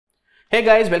Hey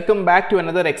guys, welcome back to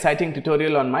another exciting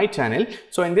tutorial on my channel.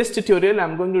 So in this tutorial,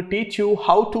 I'm going to teach you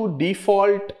how to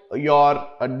default your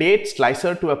date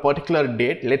slicer to a particular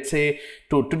date, let's say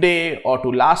to today or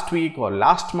to last week or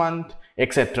last month,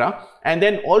 etc. And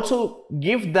then also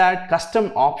give that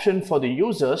custom option for the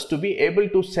users to be able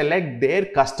to select their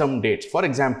custom dates. For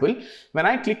example, when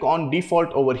I click on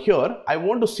default over here, I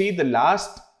want to see the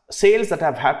last sales that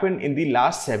have happened in the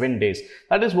last 7 days.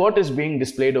 That is what is being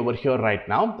displayed over here right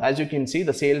now. As you can see,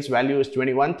 the sales value is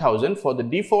 21,000 for the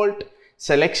default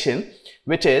selection,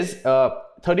 which is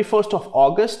 31st of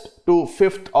August to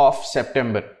 5th of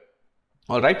September.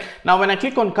 Alright, now when I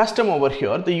click on custom over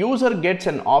here, the user gets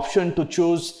an option to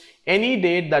choose any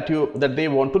date that they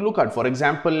want to look at. For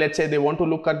example, let's say they want to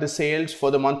look at the sales for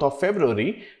the month of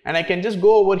February, and I can just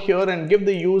go over here and give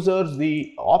the users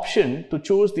the option to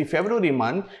choose the February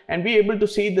month and be able to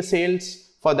see the sales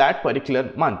for that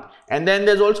particular month. And then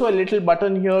there's also a little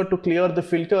button here to clear the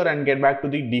filter and get back to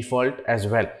the default as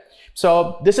well.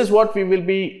 So this is what we will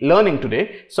be learning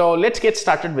today. So let's get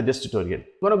started with this tutorial.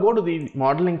 I'm going to go to the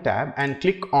modeling tab and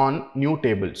click on new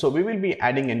table. So we will be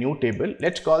adding a new table.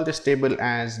 Let's call this table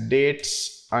as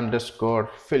dates underscore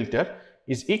filter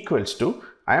is equals to,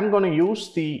 I am going to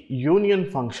use the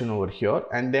union function over here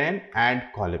and then add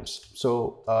columns.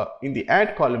 So in the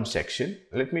add column section,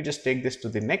 let me just take this to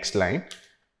the next line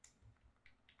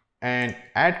and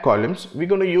add columns. We're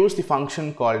going to use the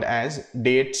function called as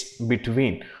dates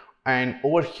between. And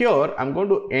over here, I'm going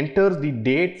to enter the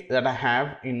date that I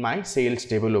have in my sales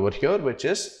table over here, which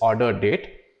is order date,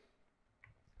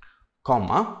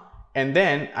 comma, and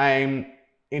then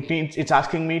it's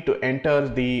asking me to enter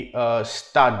the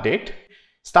start date.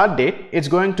 Start date is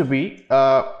going to be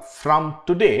from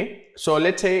today. So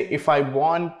let's say if I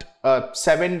want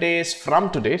 7 days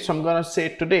from today, so I'm going to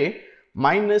say today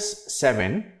minus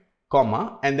 7,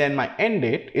 comma, and then my end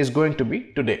date is going to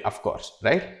be today, of course,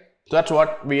 right? So that's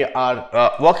what we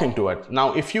are working towards.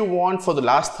 Now, if you want for the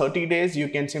last 30 days, you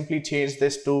can simply change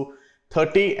this to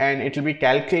 30 and it will be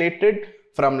calculated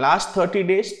from last 30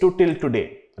 days to till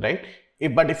today, right?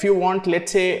 But if you want,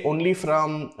 let's say only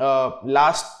from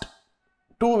last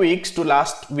 2 weeks to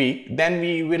last week, then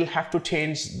we will have to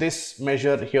change this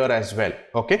measure here as well.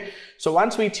 Okay. So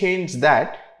once we change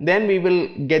that, then we will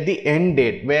get the end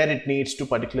date where it needs to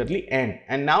particularly end.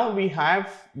 And now we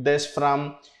have this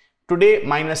from today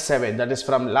minus 7, that is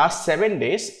from last 7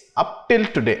 days up till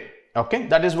today. Okay,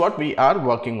 that is what we are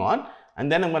working on.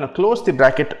 And then I'm going to close the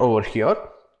bracket over here,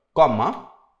 comma,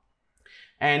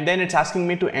 and then it's asking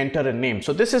me to enter a name.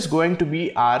 So this is going to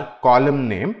be our column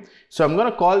name. So I'm going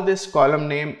to call this column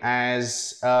name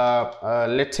as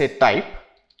let's say type.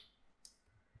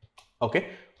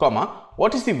 Okay, comma,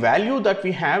 what is the value that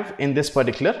we have in this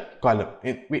particular column?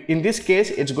 In this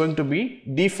case, it's going to be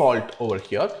default over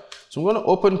here. So I'm going to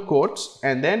open quotes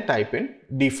and then type in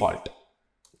default.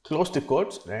 Close the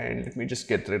quotes and let me just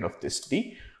get rid of this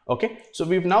D. Okay, so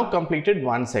we've now completed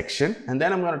one section and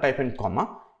then I'm going to type in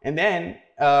comma and then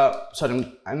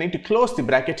sorry, I need to close the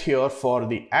bracket here for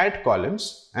the add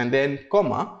columns and then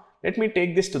comma. Let me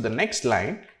take this to the next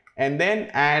line and then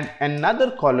add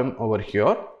another column over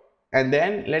here and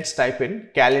then let's type in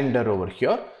calendar over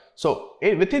here. So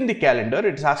within the calendar,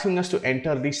 it's asking us to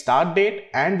enter the start date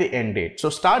and the end date. So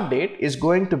start date is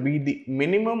going to be the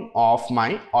minimum of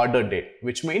my order date,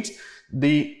 which means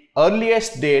the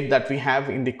earliest date that we have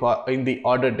in the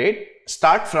order date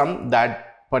start from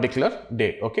that particular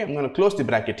date. Okay, I'm going to close the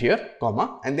bracket here,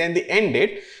 comma, and then the end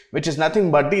date, which is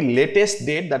nothing but the latest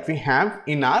date that we have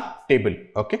in our table.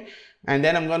 Okay, and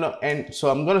then I'm going to end. So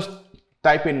I'm going to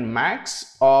type in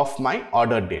max of my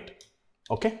order date.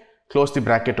 Okay. Close the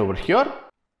bracket over here.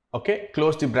 Okay,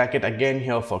 close the bracket again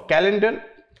here for calendar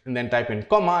and then type in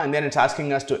comma and then it's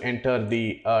asking us to enter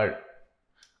the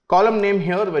column name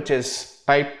here, which is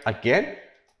type again,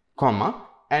 comma,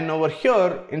 and over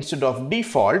here instead of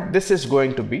default, this is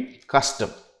going to be custom.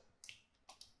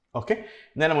 Okay,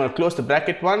 then I'm going to close the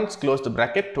bracket once, close the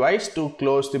bracket twice to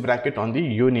close the bracket on the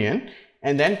union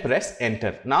and then press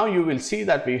enter. Now you will see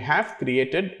that we have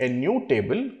created a new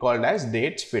table called as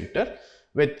dates filter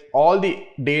with all the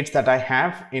dates that I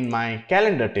have in my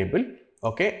calendar table.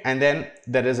 Okay, and then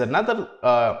there is another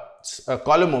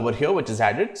column over here which is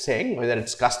added saying whether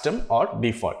it's custom or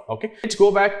default. Okay, let's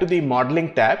go back to the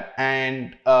modeling tab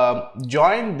and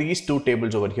join these two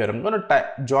tables over here. I'm going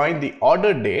to join the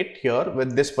order date here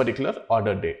with this particular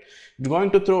order date. It's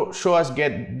going to show us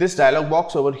get this dialog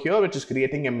box over here which is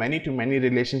creating a many-to-many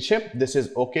relationship. This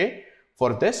is okay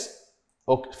for this.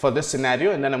 Okay, for this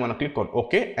scenario, and then I'm going to click on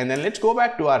OK, and then let's go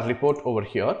back to our report over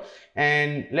here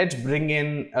and let's bring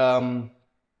in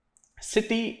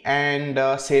city and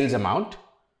sales amount,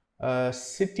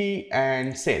 city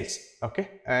and sales. Okay,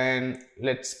 and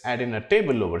let's add in a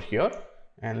table over here,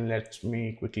 and let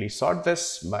me quickly sort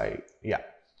this by, yeah.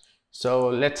 So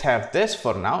let's have this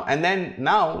for now, and then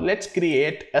now let's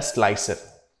create a slicer.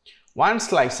 One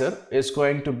slicer is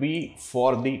going to be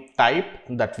for the type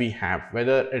that we have,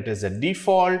 whether it is a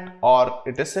default or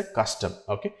it is a custom.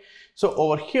 Okay, so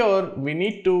over here we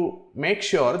need to make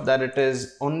sure that it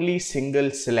is only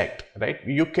single select, right?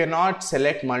 You cannot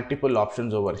select multiple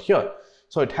options over here,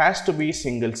 so it has to be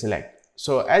single select.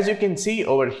 So as you can see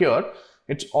over here,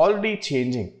 it's already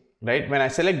changing, right? When I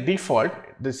select default,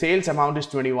 the sales amount is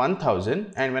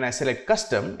 21,000, and when I select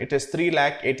custom, it is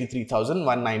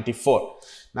 3,83,194.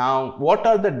 Now, what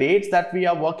are the dates that we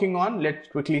are working on? Let's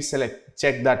quickly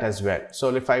check that as well.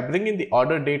 So if I bring in the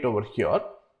order date over here,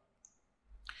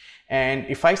 and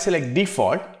if I select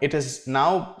default, it is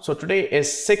now, so today is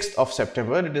 6th of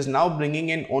September, it is now bringing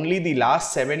in only the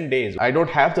last 7 days. I don't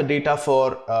have the data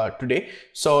for today,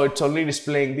 so it's only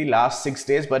displaying the last 6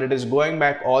 days, but it is going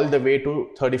back all the way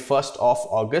to 31st of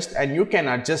August, and you can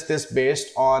adjust this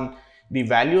based on the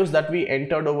values that we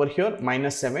entered over here,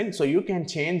 -7. So you can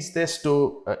change this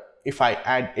to, if I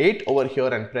add 8 over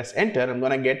here and press enter, I'm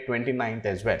going to get 29th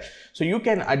as well. So you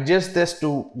can adjust this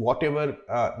to whatever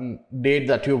date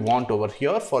that you want over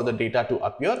here for the data to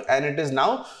appear, and it is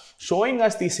now showing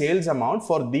us the sales amount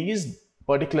for these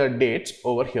particular dates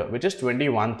over here, which is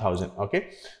 21,000. Okay,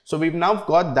 so we've now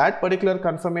got that particular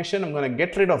confirmation. I'm going to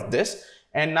get rid of this,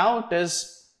 and now it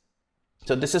is,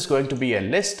 so this is going to be a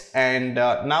list, and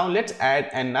now let's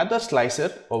add another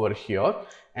slicer over here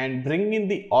and bring in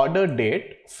the order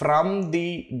date from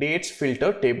the dates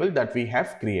filter table that we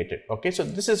have created. Okay, so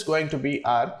this is going to be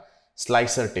our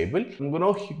slicer table. I'm going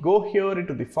to go here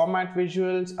into the format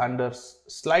visuals, under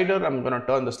slider, I'm going to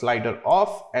turn the slider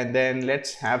off, and then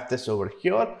let's have this over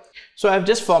here. So I've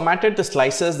just formatted the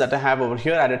slicers that I have over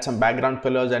here, added some background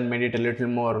colors and made it a little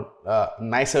more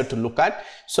nicer to look at.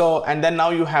 So, and then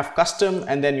now you have custom,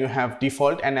 and then you have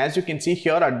default, and as you can see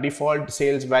here, our default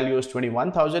sales value is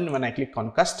 21,000. When I click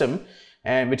on custom,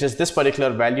 which is this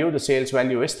particular value, the sales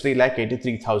value is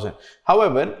 3,83,000.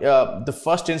 However, the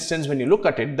first instance, when you look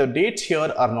at it, the dates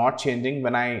here are not changing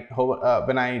when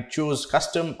I choose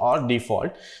custom or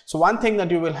default. So one thing that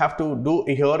you will have to do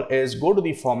here is go to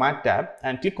the format tab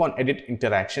and click on edit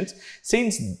interactions.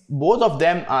 Since both of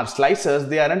them are slicers,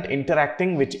 they aren't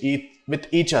interacting with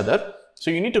each other. So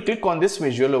you need to click on this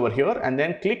visual over here and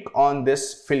then click on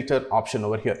this filter option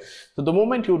over here. So the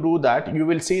moment you do that, you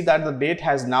will see that the date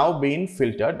has now been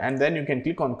filtered, and then you can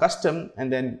click on custom,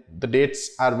 and then the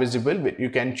dates are visible. You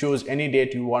can choose any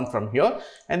date you want from here,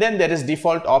 and then there is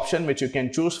default option which you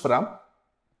can choose from,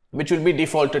 which will be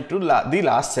defaulted to the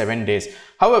last 7 days.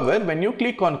 However, when you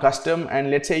click on custom and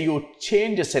let's say you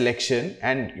change a selection,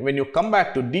 and when you come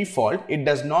back to default, it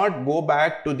does not go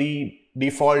back to the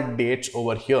default dates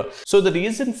over here. So the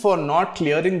reason for not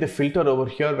clearing the filter over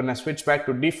here, when I switch back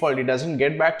to default, it doesn't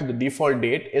get back to the default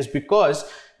date, is because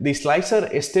the slicer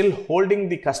is still holding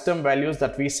the custom values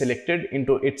that we selected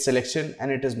into its selection,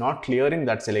 and it is not clearing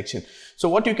that selection. So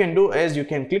what you can do is you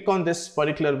can click on this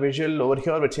particular visual over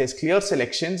here which says clear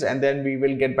selections, and then we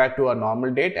will get back to our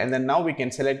normal date, and then now we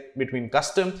can select between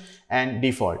custom and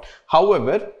default.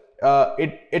 However,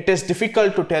 it is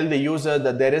difficult to tell the user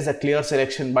that there is a clear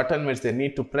selection button which they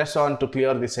need to press on to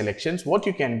clear the selections. What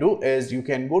you can do is you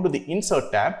can go to the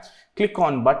insert tab, click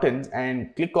on buttons,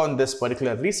 and click on this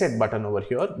particular reset button over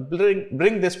here.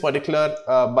 Bring this particular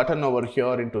button over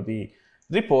here into the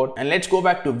report, and let's go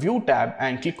back to view tab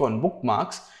and click on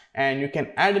bookmarks, and you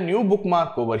can add a new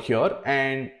bookmark over here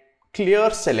and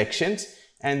clear selections,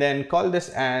 and then call this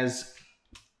as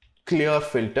clear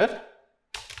filter.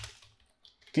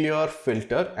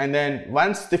 And then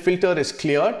once the filter is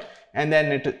cleared and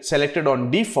then it selected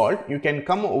on default, you can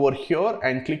come over here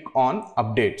and click on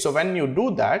update. So when you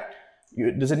do that,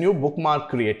 there's a new bookmark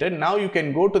created. Now you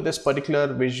can go to this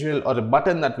particular visual or a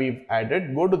button that we've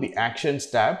added, go to the actions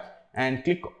tab and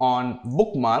click on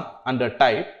bookmark under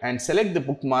type and select the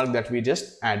bookmark that we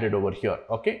just added over here.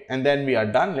 Okay, and then we are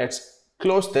done. Let's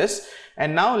close this,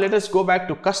 and now let us go back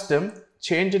to custom,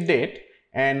 change the date,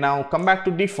 and now come back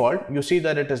to default. You see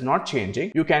that it is not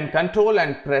changing. You can control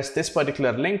and press this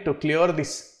particular link to clear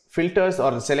these filters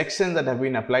or the selections that have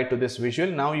been applied to this visual.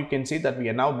 Now you can see that we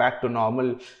are now back to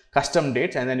normal custom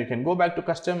dates, and then you can go back to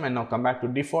custom and now come back to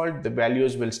default. The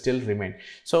values will still remain.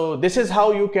 So this is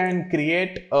how you can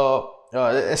create a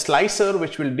slicer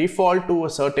which will default to a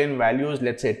certain values,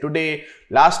 let's say today,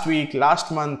 last week,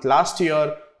 last month, last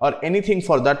year, or anything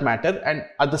for that matter, and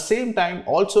at the same time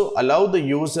also allow the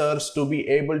users to be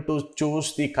able to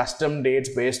choose the custom dates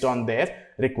based on their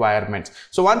requirements.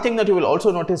 So one thing that you will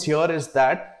also notice here is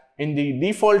that in the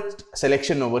default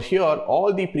selection over here,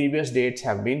 all the previous dates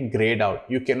have been grayed out.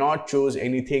 You cannot choose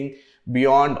anything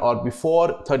beyond or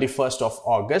before 31st of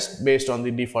August based on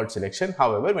the default selection.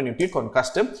 However, when you click on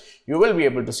custom, you will be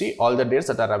able to see all the dates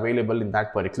that are available in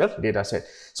that particular data set.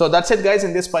 So that's it guys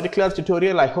in this particular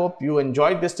tutorial. I hope you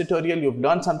enjoyed this tutorial. You've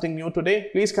learned something new today.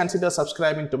 Please consider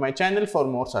subscribing to my channel for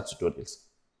more such tutorials.